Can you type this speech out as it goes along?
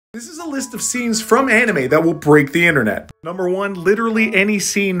This is a list of scenes from anime that will break the internet. Number 1, literally any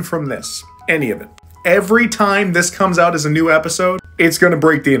scene from this. Any of it. Every time this comes out as a new episode, it's gonna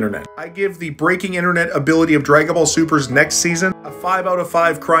break the internet. I give the breaking internet ability of Dragon Ball Super's next season a 5 out of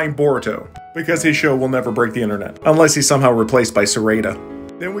 5 crying Boruto, because his show will never break the internet, unless he's somehow replaced by Sarada.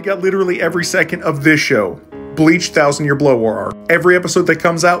 Then we got literally every second of this show. Bleach 1000 Year Blood War arc. Every episode that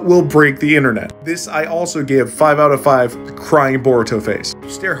comes out will break the internet. This I also give 5 out of 5 crying Boruto face. If you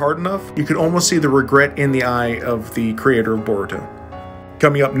stare hard enough, you could almost see the regret in the eye of the creator of Boruto.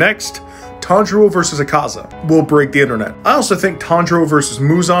 Coming up next, Tanjiro vs. Akaza will break the internet. I also think Tanjiro vs.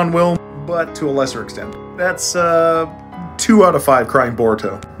 Muzan will, but to a lesser extent. That's 2 out of 5 crying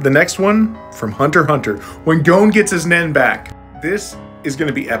Boruto. The next one, from Hunter x Hunter, when Gon gets his Nen back. This is going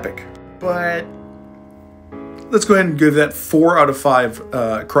to be epic, but let's go ahead and give that 4 out of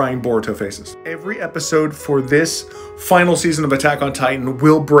 5 crying Boruto faces. Every episode for this final season of Attack on Titan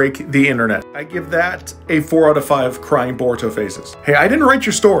will break the internet. I give that a 4 out of 5 crying Boruto faces. Hey, I didn't write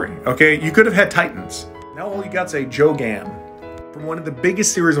your story, okay? You could have had Titans. Now all you got's a Jogan from one of the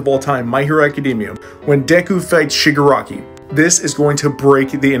biggest series of all time, My Hero Academia, when Deku fights Shigaraki. This is going to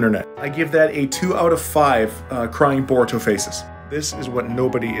break the internet. I give that a 2 out of 5 crying Boruto faces. This is what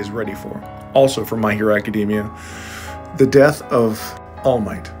nobody is ready for. Also from My Hero Academia, the death of All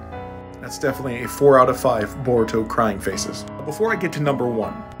Might. That's definitely a 4 out of 5 Boruto crying faces. Before I get to number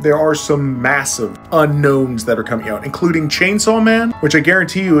 1, there are some massive unknowns that are coming out, including Chainsaw Man, which I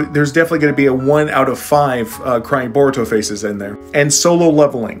guarantee you there's definitely going to be a 1 out of 5 crying Boruto faces in there. And Solo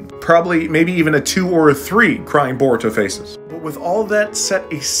Leveling, probably maybe even a 2 or a 3 crying Boruto faces. But with all that set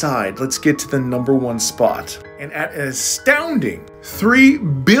aside, let's get to the number 1 spot. And at an astounding 3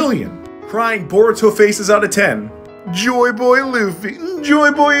 billion crying Boruto faces out of 10, Joy Boy Luffy.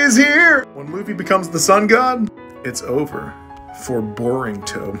 Joy Boy is here! When Luffy becomes the sun god, it's over for Boring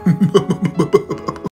Toe.